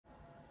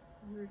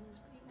Rudy's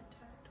being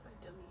attacked by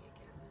Dummy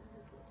again in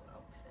his little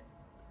outfit.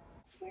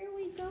 Where are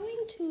we going,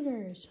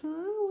 Tutors? Huh?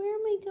 Where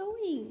am I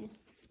going?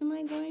 Am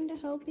I going to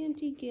help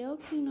Auntie Gail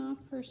clean off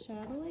her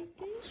satellite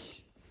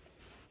dish?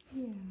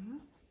 Yeah.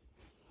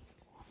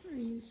 Are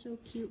you so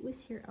cute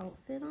with your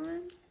outfit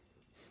on?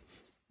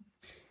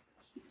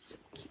 He's so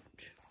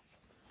cute.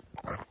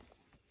 Are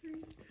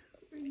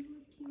you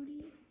a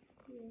cutie?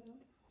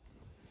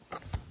 Yeah.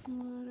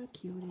 What a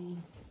cutie.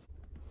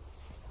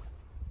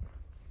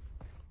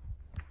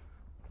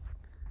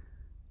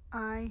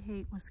 I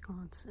hate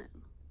Wisconsin.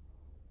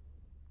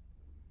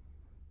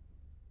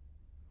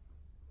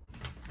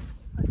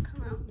 If I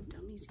come out and the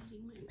Dummy's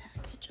eating my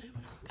package, I'm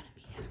not gonna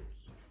be happy.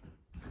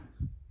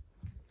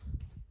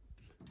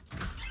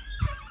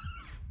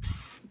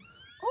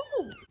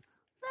 Oh,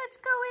 let's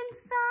go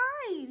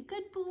inside.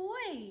 Good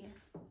boy.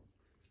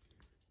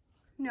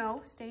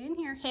 No, stay in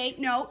here. Hey,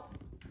 no.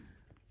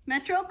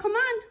 Metro, come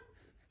on.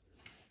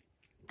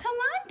 Come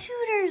on,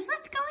 Tutors.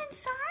 Let's go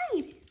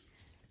inside.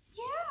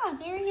 Yeah,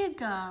 there you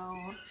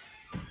go.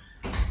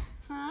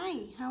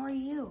 Hi, how are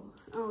you?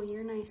 Oh,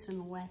 you're nice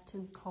and wet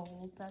and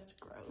cold. That's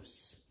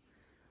gross.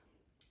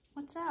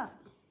 What's up?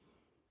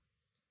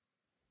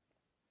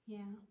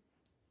 Yeah.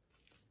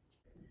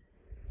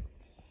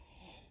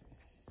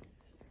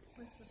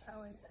 This is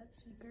how I pet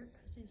Seeker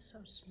because he's so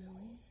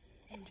smelly.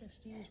 I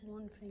just use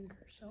one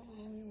finger, so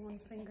only one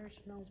finger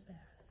smells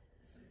bad.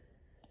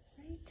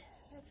 Right?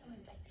 That's how I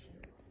pet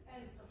you.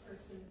 As the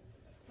person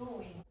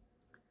going.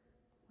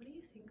 What do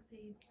you think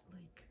they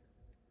like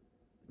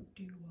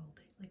do all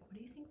day? Like, what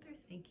do you think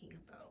they're thinking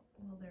about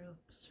while they're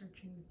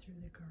searching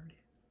through the garden?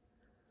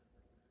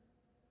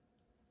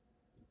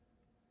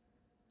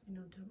 You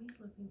know, Dummy's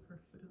looking for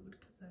food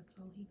because that's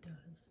all he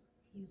does.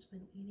 He's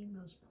been eating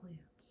those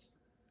plants.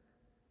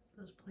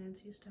 Those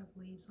plants used to have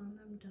leaves on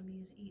them. Dummy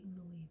has eaten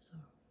the leaves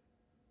off.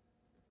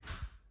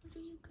 What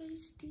are you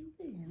guys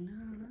doing,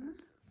 huh?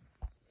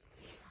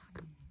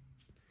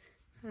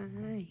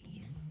 Hi.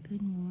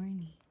 Good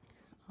morning.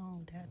 Oh,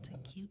 that's a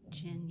cute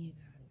gin you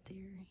got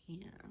there.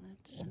 Yeah,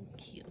 that's so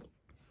cute.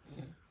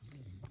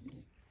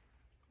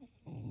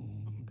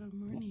 Good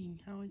morning.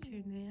 How was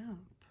your nap?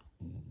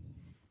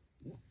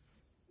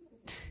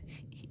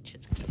 He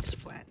just keeps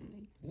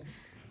flattening.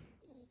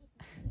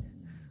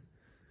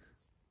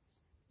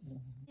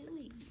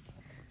 Really?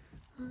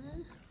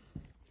 Huh?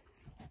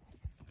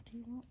 Do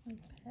you want my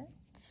pets?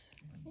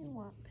 You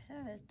want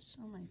pets?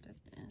 Oh my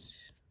goodness.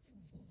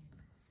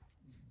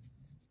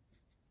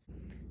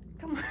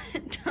 Come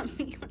on,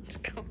 Dummy, let's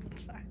go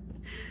inside.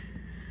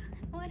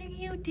 What are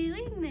you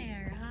doing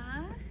there,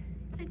 huh?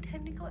 Is it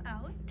time to go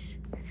out?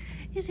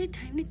 Is it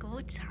time to go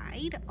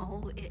outside?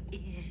 Oh, it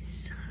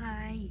is.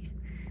 Hi.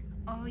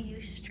 Oh, you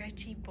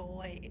stretchy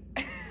boy.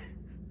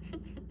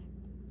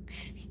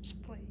 He's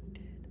playing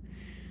dead.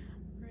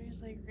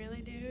 Ray's like,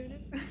 really,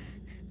 dude?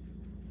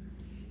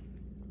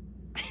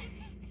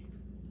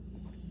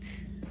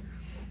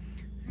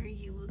 Are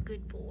you a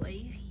good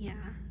boy? Yeah.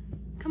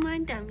 Come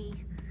on, Dummy.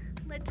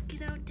 Let's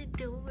get out the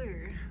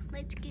door.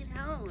 Let's get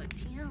out.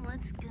 Yeah,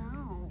 let's go.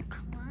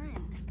 Come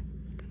on.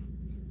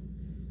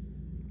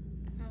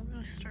 I'm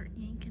gonna start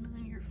yanking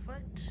on your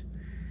foot.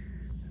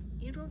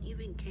 You don't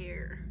even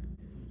care.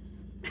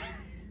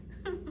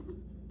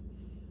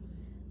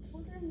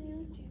 What are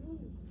you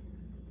doing?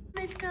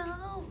 Let's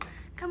go.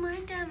 Come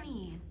on,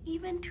 Dummy.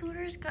 Even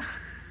Tutors go.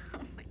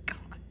 Oh my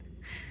God.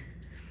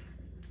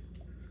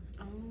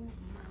 Oh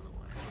my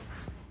Lord.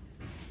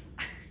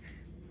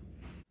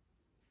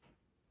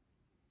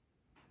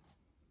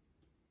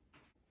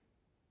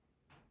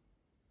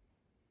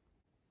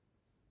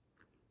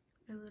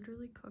 I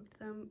literally cooked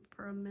them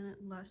for a minute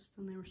less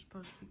than they were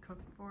supposed to be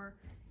cooked for,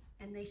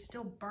 and they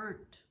still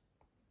burnt.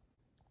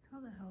 How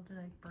the hell did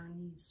I burn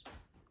these?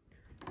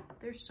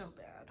 They're so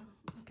bad.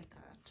 Look at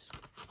that.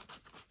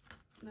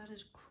 That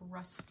is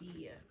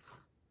crusty.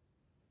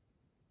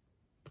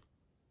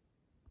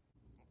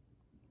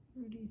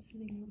 Rudy's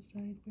sitting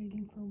outside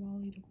waiting for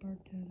Wally to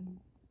bark at him.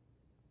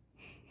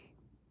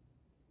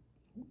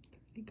 Oh,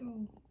 there they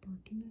go,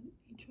 barking at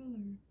each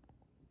other.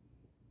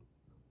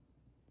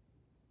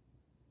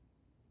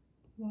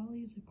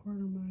 Wally's a quarter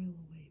mile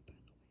away, by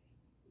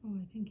the way. Oh,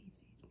 I think he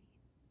sees me.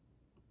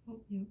 Oh,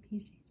 yep, he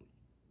sees me.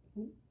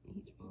 Oh,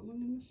 he's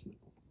falling in the snow.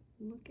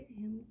 Look at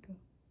him go.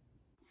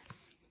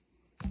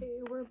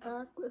 Okay, we're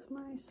back with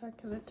my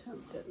second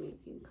attempt at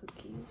making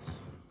cookies.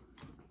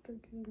 After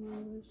getting my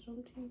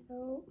wisdom teeth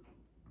out.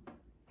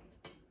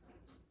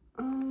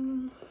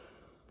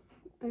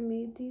 I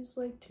made these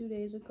like 2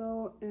 days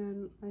ago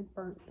and I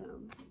burnt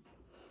them.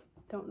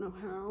 Don't know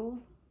how,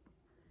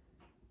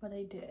 but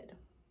I did.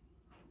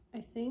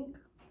 I think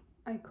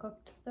I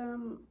cooked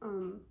them,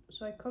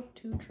 so I cooked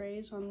 2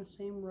 trays on the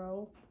same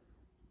row,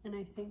 and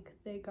I think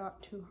they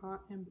got too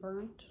hot and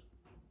burnt.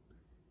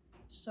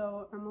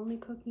 So I'm only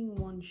cooking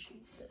 1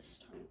 sheet this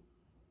time.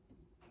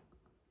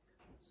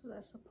 So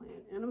that's the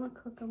plan. And I'm gonna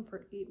cook them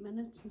for 8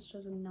 minutes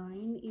instead of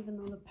 9, even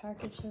though the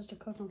package says to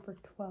cook them for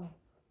 12.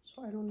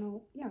 So I don't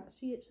know. Yeah,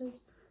 see, it says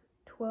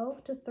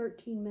 12 to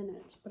 13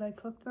 minutes, but I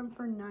cooked them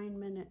for 9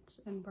 minutes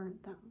and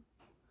burnt them.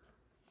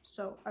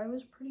 So I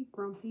was pretty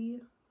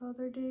grumpy the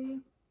other day.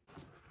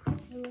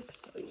 It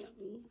looks so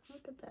yummy.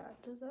 Look at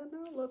that. Does that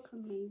not look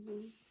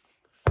amazing?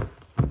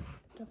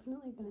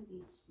 Definitely gonna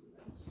eat some of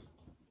this.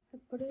 I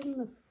put it in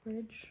the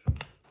fridge.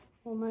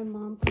 Well, my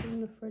mom put it in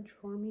the fridge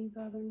for me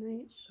the other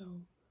night, so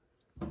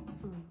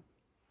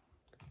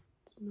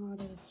it's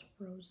not as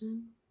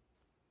frozen.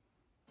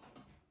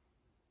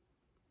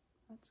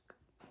 That's good.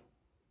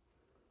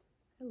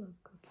 I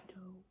love cookie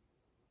dough.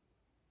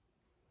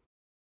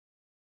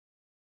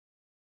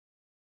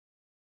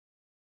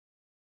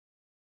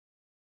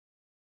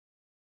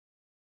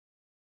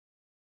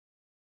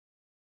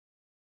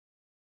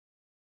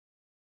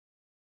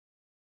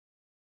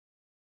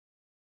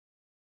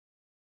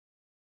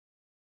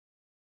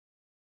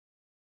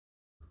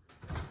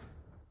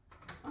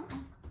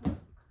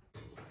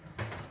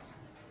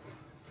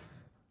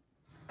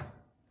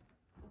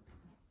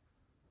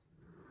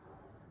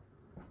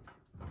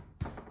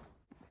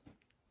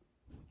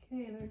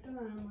 Okay, they're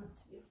done.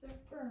 Let's see if they're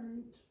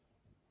burnt.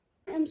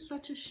 I am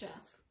such a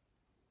chef.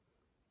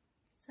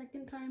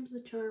 Second time's the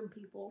charm,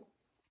 people.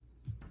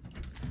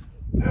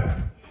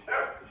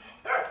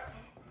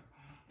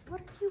 What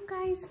are you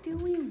guys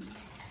doing?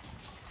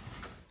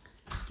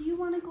 Do you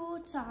want to go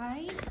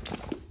outside?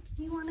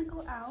 You want to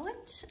go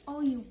out?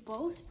 Oh, you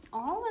both,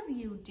 all of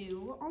you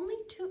do. Only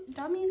two.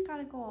 Dummy's got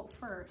to go out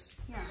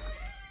first. Yeah.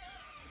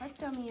 Let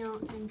Dummy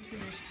out and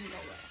Tutors can go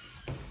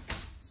with.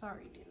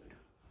 Sorry, dude.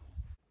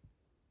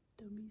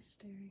 Dummy's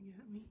staring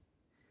at me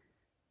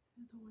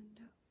through the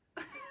window.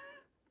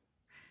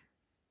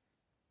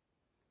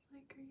 It's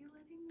like, are you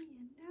letting me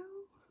in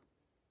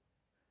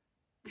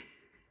now?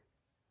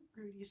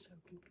 Rudy's so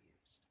confused.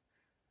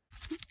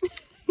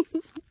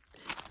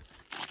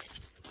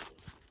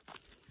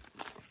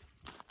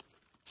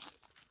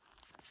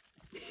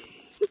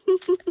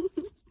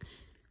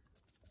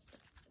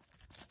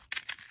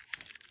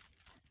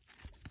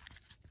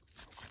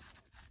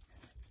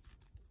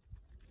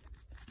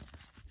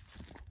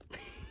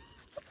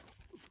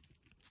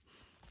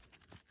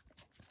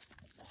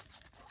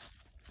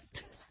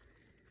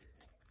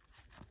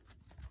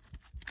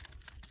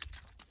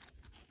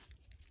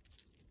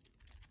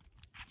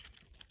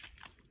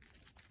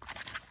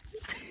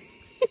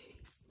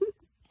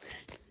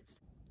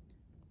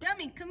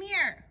 Dummy, come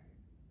here.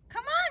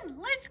 Come on,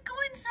 let's go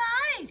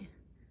inside.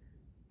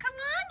 Come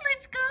on,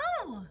 let's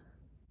go.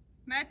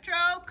 Metro,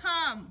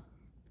 come.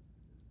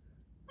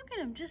 Look at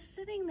him just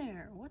sitting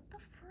there. What the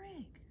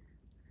frig?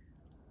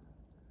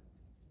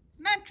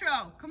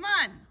 Metro, come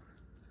on.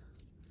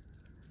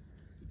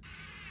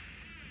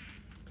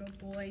 Good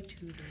boy,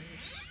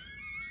 Tutors.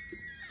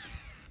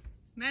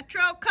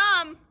 Metro,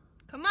 come.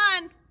 Come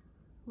on.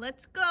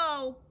 Let's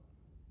go.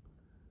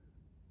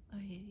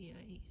 Ay, ay,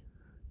 ay.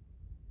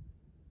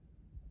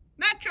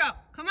 Metro,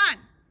 come on.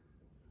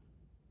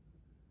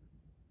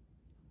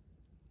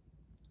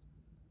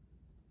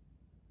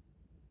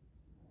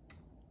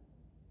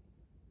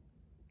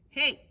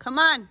 Hey, come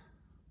on.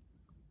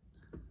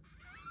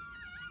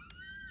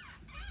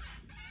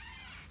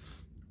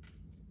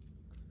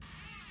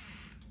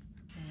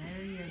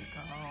 There you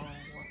go.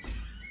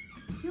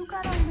 You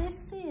gotta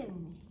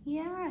listen.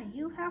 Yeah,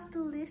 you have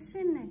to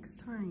listen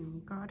next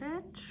time. Got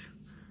it?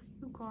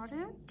 You got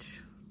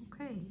it?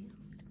 Okay.